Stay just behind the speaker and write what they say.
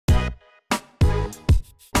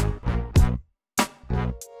Hey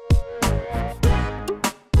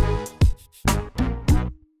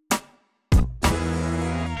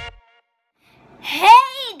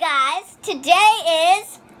guys, today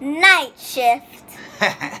is night shift.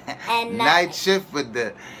 And night shift with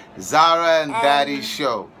the Zara and Daddy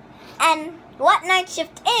show. And what night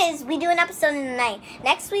shift is, we do an episode in the night.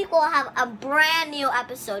 Next week we'll have a brand new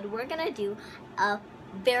episode. We're going to do a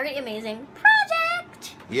very amazing project.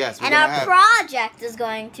 Yes, and our project is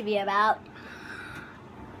going to be about,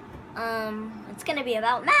 it's going to be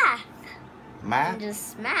about math. Math?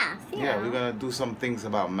 Just math, yeah. We're going to do some things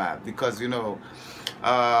about math because, you know,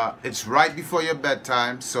 it's right before your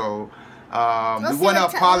bedtime, so we want to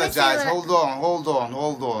apologize. Hold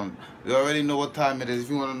on. You already know what time it is. If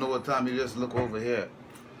you want to know what time, you just look over here.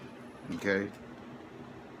 Okay?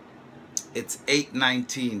 It's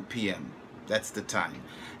 8:19 p.m. That's the time.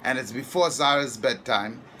 And it's before Zara's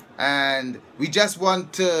bedtime. And we just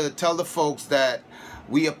want to tell the folks that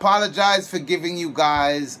we apologize for giving you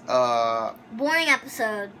guys boring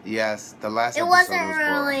episode. Yes, the last episode wasn't was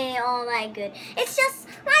really all that good. It's just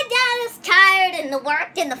my dad is tired and the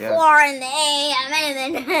work and the 4 and the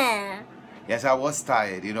 8 and Yes, I was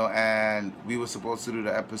tired, you know, and we were supposed to do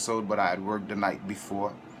the episode, but I had worked the night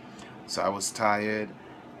before. So I was tired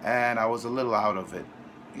and I was a little out of it,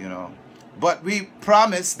 you know. But we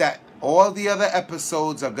promise that all the other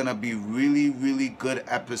episodes are going to be really, really good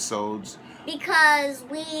episodes. Because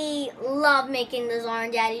we love making the Zara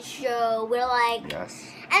and Daddy show. We're like... Yes.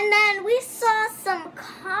 And then we saw some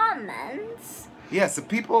comments. Yes, a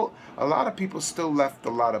lot of people still left a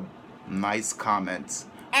lot of nice comments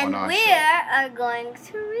on our show. And we are going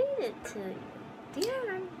to read it to you. Do you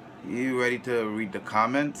remember? You ready to read the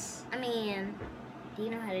comments? I mean, do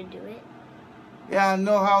you know how to do it? Yeah, I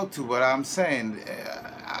know how to, but I'm saying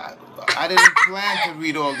I didn't plan to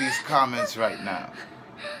read all these comments right now.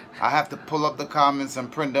 I have to pull up the comments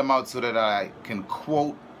and print them out so that I can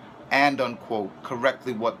quote and unquote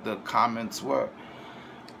correctly what the comments were.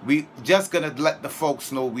 We just gonna let the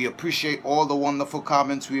folks know we appreciate all the wonderful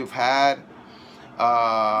comments we've had,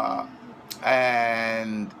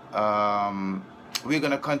 and we're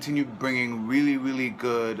gonna continue bringing really, really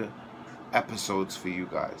good episodes for you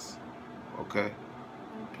guys. Okay?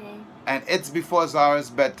 Okay. And it's before Zara's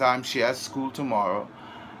bedtime. She has school tomorrow.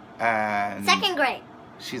 And 2nd grade.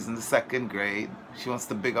 She's in the 2nd grade. She wants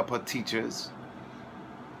to big up her teachers.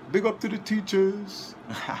 Big up to the teachers.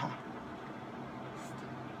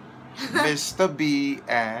 Mr. B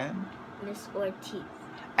and Miss Ortiz.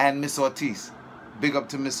 And Miss Ortiz. Big up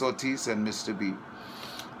to Miss Ortiz and Mr. B.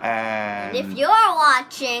 And if you're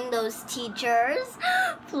watching, those teachers,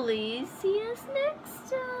 please see us next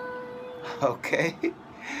time. Okay.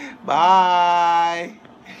 Bye.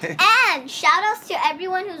 And shout outs to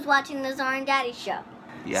everyone who's watching the Zara and Daddy show.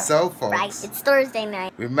 Yeah. So, folks, right, it's Thursday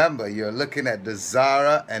night. Remember, you're looking at the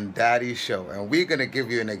Zara and Daddy show, and we're going to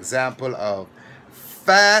give you an example of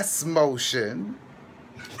fast motion.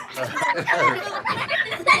 No,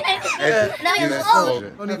 you're slow.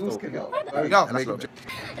 Now we're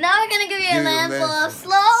going to give you an example of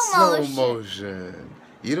slow motion.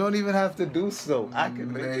 You don't even have to do slow. I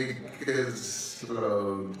can make it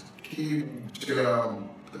slow. Keep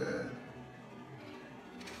jumping.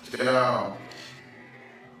 Jump.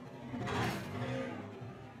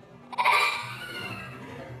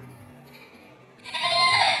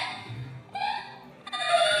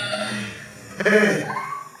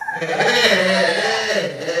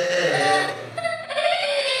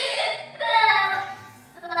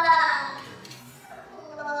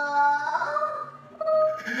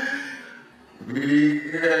 We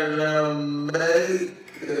gonna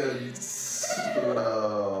make it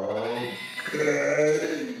slow,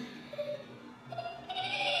 okay?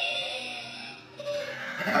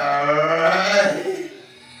 Alright.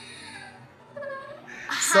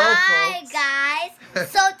 Hi guys.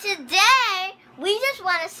 So today we just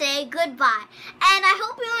want to say goodbye. And I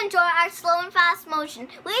hope you enjoy our slow and fast motion.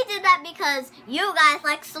 We did that because you guys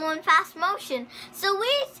like slow and fast motion. So we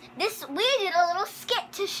did a little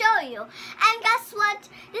skit to show you. And guess what?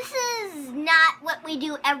 This is not what we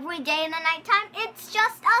do every day in the nighttime. It's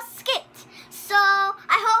just a skit. So I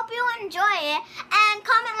hope you enjoy it. And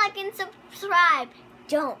comment, like, and subscribe.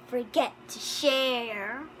 Don't forget to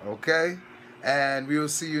share. Okay. And we will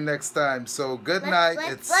see you next time. So good night.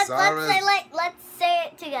 Let's say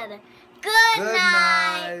it together. Good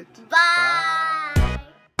night. Bye.